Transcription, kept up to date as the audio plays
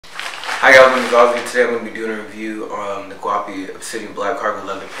Hi guys, my name is Ozzy. Today I'm going to be doing a review on the Guapi Obsidian black cargo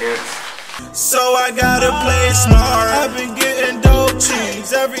leather pants. So I gotta play smart. I've been getting dope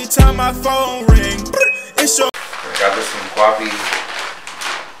cheese every time my phone ring. It's your I got this from Guapi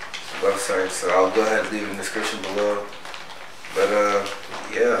website, so I'll go ahead and leave it in the description below. But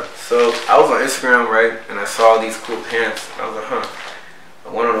yeah, so I was on Instagram, right, and I saw these cool pants, and I was like, huh. I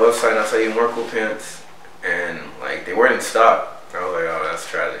went on the website and I saw even more cool pants, and like they weren't in stock. I was like, oh, that's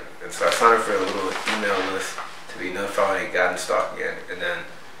tragic. And so I signed up for a little email list to be notified when it got in stock again. And then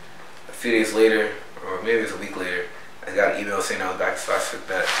a few days later, or maybe it was a week later, I got an email saying I was back to size fit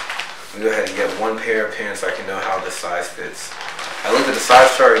bet. I'm gonna go ahead and get one pair of pants so I can know how the size fits. I looked at the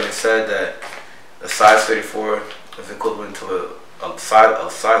size chart and it said that a size 34 is equivalent to a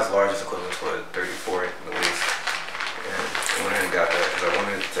size large is equivalent to a 34 in the waist. And I went ahead and got that because I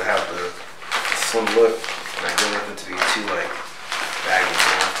wanted to have the slim look, and I didn't want it to be too like baggy,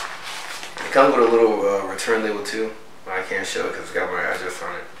 you know? And it comes with a little return label too. I can't show it because it's got my address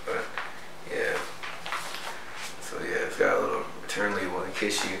on it, but yeah. So yeah, it's got a little return label in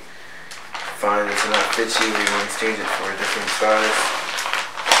case you find it to not fit you or you want to exchange it for a different size.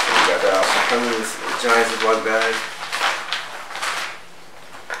 So we got that option. Comes in this giant Ziploc bag.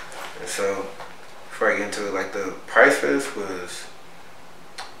 And so before I get into it, like the price for this was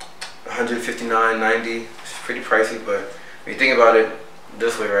 $159.90. It's pretty pricey, but when you think about it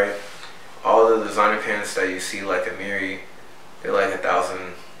this way, right? All the designer pants that you see, like a Miri, they're like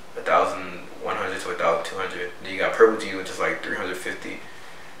 $1,100 to $1,200. Then you got Purple Jean, which is like $350.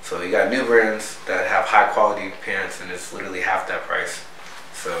 So you got new brands that have high quality pants, and it's literally half that price.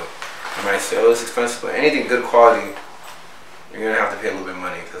 So you might say, oh, it's expensive, but anything good quality, you're gonna have to pay a little bit of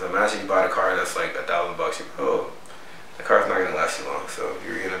money. Because imagine you buy a car that's like $1,000 bucks. You go, oh, the car's not gonna last you long. So if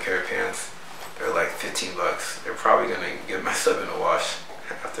you're getting a pair of pants, they're like 15 bucks. They're probably gonna get messed up in the wash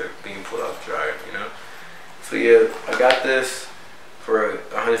after being pulled out the dryer, you know. So yeah, I got this for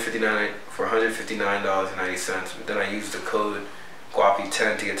 $159.90. But then I used the code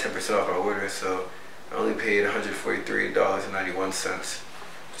Guapi10 to get 10% off my order. So I only paid $143.91,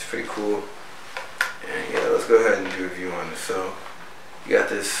 which is pretty cool. And yeah, let's go ahead and do a review on this. So you got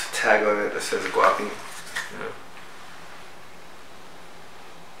this tag on it that says Guapi. You know.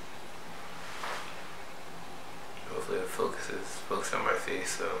 Hopefully it focuses on my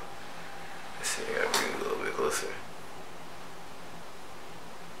face, so let's see, I gotta bring it a little bit closer.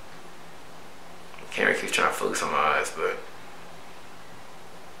 The camera keeps trying to focus on my eyes, but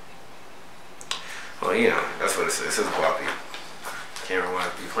well, you know, that's what it says. It says Guapi. Camera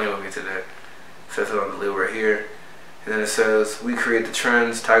wanna be playing with me today. It says it on the label right here. And then it says, we create the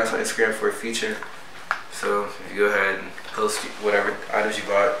trends, tag us on Instagram for a feature. So if you go ahead and post whatever items you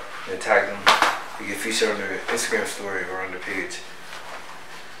bought and tag them, you get featured on their Instagram story or on their page.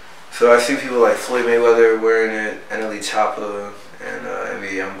 So I see people like Floyd Mayweather wearing it, NLE Choppa, and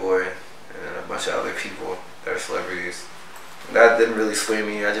NBA Youngboy, and a bunch of other people that are celebrities. That didn't really sway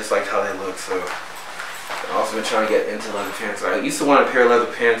me. I just liked how they look. So I've also been trying to get into leather pants. I used to want a pair of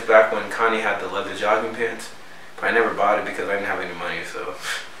leather pants back when Kanye had the leather jogging pants, but I never bought it because I didn't have any money. So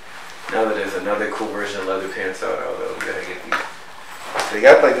now that there's another cool version of leather pants out, I was gonna get these. So they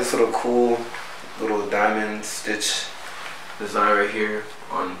got like this little cool little diamond stitch design right here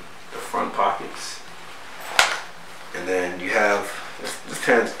on the front pockets, and then you have this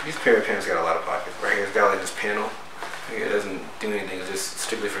pants. These pair of pants got a lot of pockets. Right here, it's got like this panel. It doesn't do anything. It's just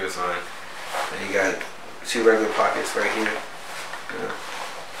strictly for design. And you got two regular pockets right here. Yeah.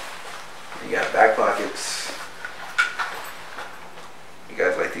 You got back pockets. You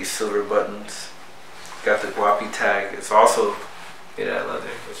got like these silver buttons. You got the Guapi tag. It's also made out of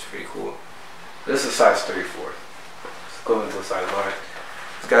leather, which is pretty cool. This is size 34. It's equivalent to a size large.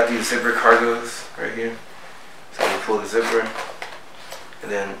 It's got these zipper cargos right here. So you pull the zipper. And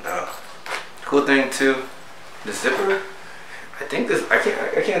then cool thing too, the zipper, I think this, I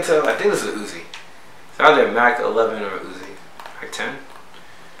can't tell, I think this is an Ozzy. It's either Mac 11 or Ozzy. Mac 10?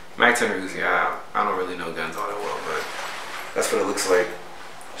 Mac 10 or Ozzy. I don't really know guns all that well, but that's what it looks like.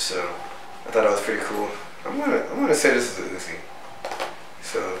 So I thought that was pretty cool. I'm gonna say this is an Ozzy.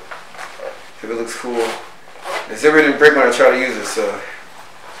 So if it looks cool. The zipper didn't break when I tried to use it, so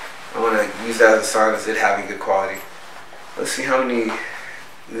I want to use that as a sign of it having good quality. Let's see how many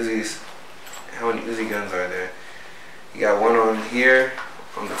Uzi guns are there. You got one on here,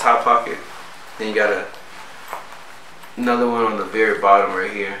 on the top pocket. Then you got another one on the very bottom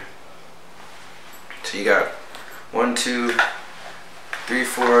right here. So you got 1, 2, 3,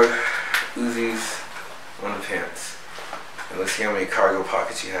 4 Uzis on the pants. And let's see how many cargo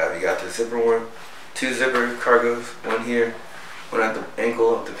pockets you have. You got the zipper one, 2 zipper cargos, one here, one at the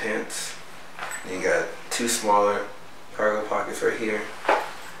ankle of the pants. Then you got two smaller cargo pockets right here.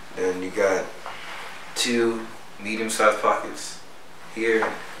 Then you got two medium-sized pockets here.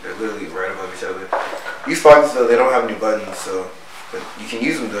 They're literally right above each other. These pockets though, they don't have any buttons, so but you can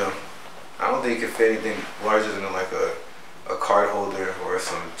use them though. I don't think you can fit anything larger than like a card holder or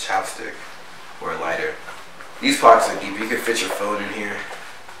some chapstick or a lighter. These pockets are deep. You can fit your phone in here.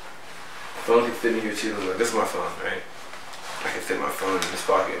 The phone can fit in here too. Like, this is my phone, right? I can fit my phone in this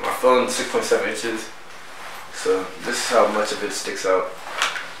pocket. My phone's 6.7 inches, so this is how much of it sticks out.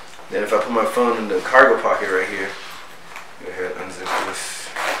 Then if I put my phone in the cargo pocket right here, go ahead and unzip this.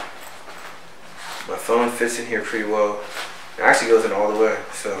 My phone fits in here pretty well. It actually goes in all the way.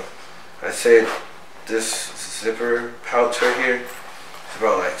 So I'd say this zipper pouch right here is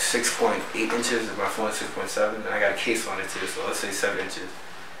about like 6.8 inches, and my phone is 6.7, and I got a case on it too, so let's say 7 inches.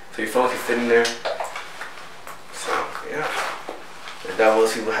 So your phone can fit in there. So yeah, and that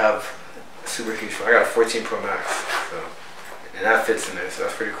most people have a super huge phone. I got a 14 Pro Max, so, and that fits in there, so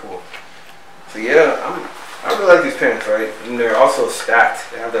that's pretty cool. So yeah, I really like these pants, right? And they're also stacked.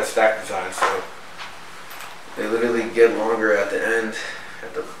 They have that stacked design, so they literally get longer at the end,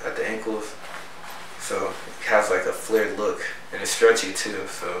 at the ankles. So it has like a flared look, and it's stretchy too.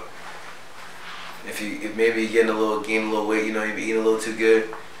 So if maybe you're gaining a little weight, you know, you've been eating a little too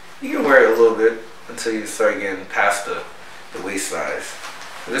good, you can wear it a little bit until you start getting past the waist size.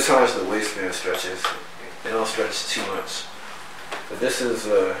 But this is how much the waistband stretches. They don't stretch too much. But this is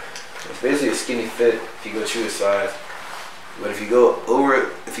it's basically a skinny fit if you go true to size. But if you go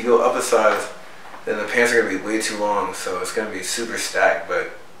up a size, then the pants are gonna be way too long. So it's gonna be super stacked,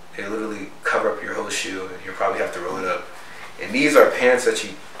 but they literally cover up your whole shoe, and you'll probably have to roll it up. And these are pants that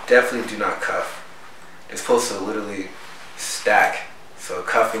you definitely do not cuff. It's supposed to literally stack. So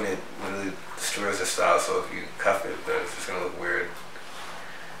cuffing it literally destroys the style. So if you cuff it, then it's just gonna look weird.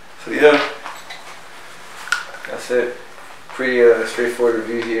 So yeah, that's it. Pretty straightforward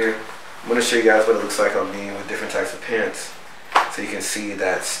review here. I'm gonna show you guys what it looks like on me with different types of pants, so you can see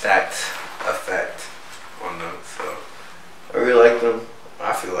that stacked effect on them. So I really like them.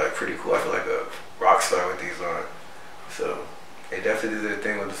 I feel like pretty cool. I feel like a rock star with these on. So they definitely do their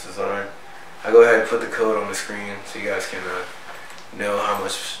thing with this design. I go ahead and put the code on the screen so you guys can know how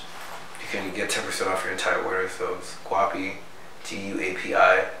much you can get 10% off your entire order. So it's Guapi,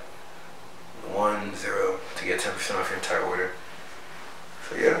 GUAPI 10 to get 10% off your entire order.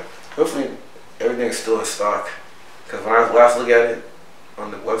 So yeah, hopefully everything's still in stock. Because when I last looked at it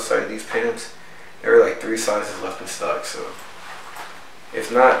on the website, these pants, there were like 3 sizes left in stock. So if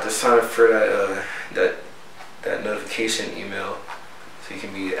not, just sign up for that notification email so you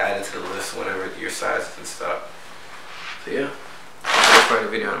can be added to the list whenever your size is in stock. So yeah, that's the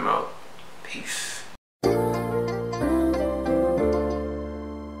video, and I'm out. Peace.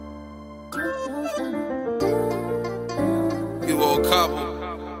 You woke up.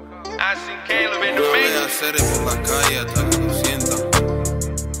 I seen Caleb in the making. Voy a hacer por la calle hasta que lo sientan.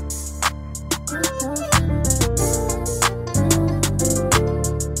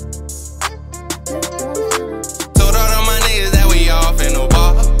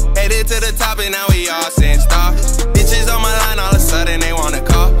 To the top and now we all seeing stars. Bitches on my line, all of a sudden they wanna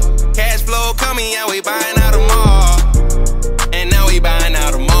call. Cash flow coming, yeah, we buying out them all. And now we buying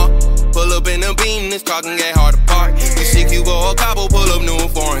out them all. Pull up in the beam, this car can get hard to park. The shit you go a couple, pull up new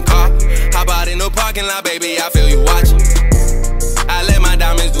foreign car. Hop out in the parking lot, baby, I feel you watching. I let my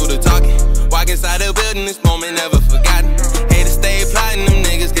diamonds do the talking. Walk inside the building, this moment never forgotten. Hate to stay plotting, them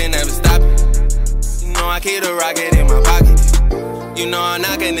niggas can never stop it. You know I keep the rocket in my pocket. You know I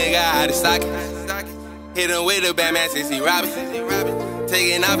knock a nigga out of socket. Hit him with a Batman since he robbing.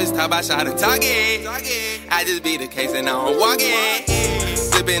 Taking off his top, I shot a target. I just beat the case and now I'm walking.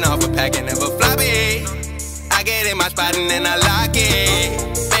 Flipping off a pack and never flopping. I get in my spot and then I lock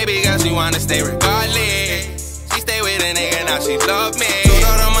it. Baby girl, she wanna stay regardless. She stay with a nigga, now she love me.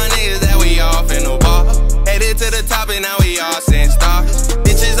 Told all my niggas that we all finna ball. Headed to the top and now we all seeing stars.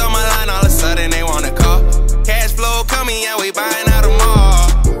 Bitches on my line, all of a sudden they wanna call. Cash flow coming, yeah, we buying out them all.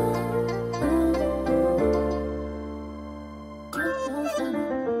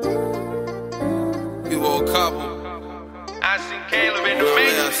 You woke up. I seen Caleb in the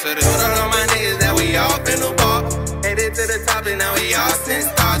making. Told all my niggas that we all finna ball. Headed to the top and now we all seeing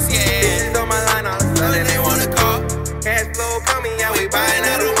stars, yeah. Bitches on my line, all of a sudden they wanna call. Cash flow coming, yeah, we buying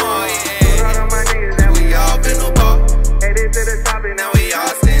out them all, yeah. Told all my niggas that we all finna ball. Headed to the top and now we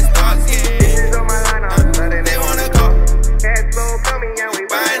all seeing stars, yeah. Bitches on my line, all of a sudden they wanna call. Cash flow coming, yeah, we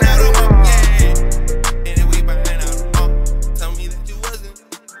buying out them all, yeah. And then we buying out them all. Tell me that you wasn't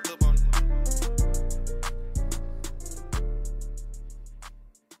up on it.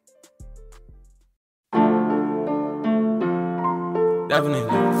 Definitely.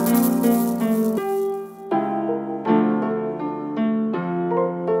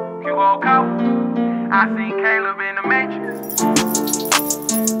 You woke up, I seen Caleb in the Matrix.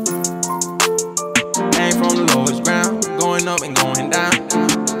 Came from the lowest ground, going up and going down.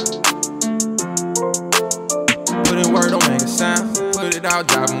 Put in word, don't make a sound. Put it out,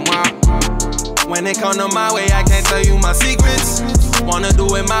 driving wild. When it come to my way, I can't tell you my secrets. Wanna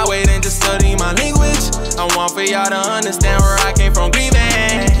do it my way, then just study my language. I want for y'all to understand where I came from grieving.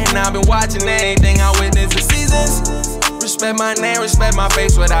 And I've been watching everything I witnessed the seasons. Respect my name, respect my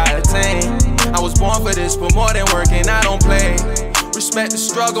face, what I attain. I was born for this, but more than working, I don't play. Respect the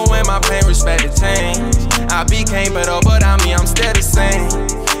struggle and my pain, respect the change. I became better, but I'm still the same.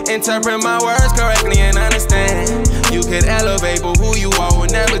 Interpret my words correctly and understand. You could elevate, but who you are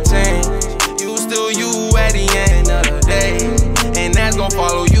will never change. You still you at the end of the day, and that's gon'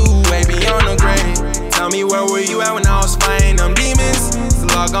 follow you way beyond the grave. Tell me, where were you at when I was fighting them demons?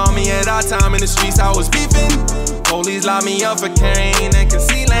 Slug on me at our time in the streets, I was beefing. Police locked me up for carrying and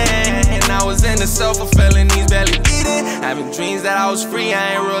concealing, and I was in the self-fulfilling, these barely eating. Having dreams that I was free,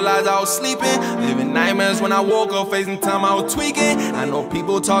 I ain't realize I was sleeping. Living nightmares when I woke up, facing time I was tweaking. I know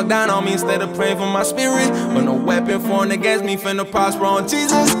people talk down on me instead of praying for my spirit, but no weapon formed against me finna prosper on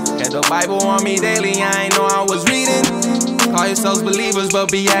Jesus. Had the Bible on me daily, I ain't know I was reading. Call yourselves believers,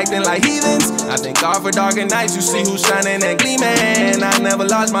 but be acting like heathens. I thank God for darker nights, you see who's shining and gleaming. I never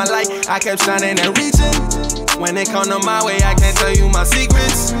lost my light, I kept shining and reaching. When it come to my way, I can't tell you my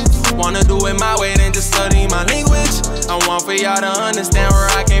secrets. Wanna do it my way, then just study my language. I want for y'all to understand where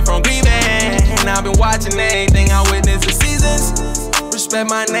I came from grieving. And I've been watching everything I witnessed the seasons. Respect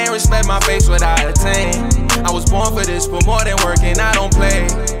my name, respect my face, what I attain. I was born for this, but more than working, I don't play.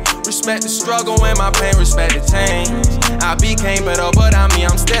 Respect the struggle and my pain, respect the change. I became better, but I'm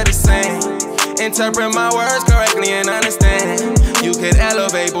still the same. Interpret my words correctly and understand. You could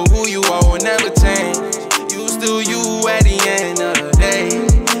elevate, but who you are will never change.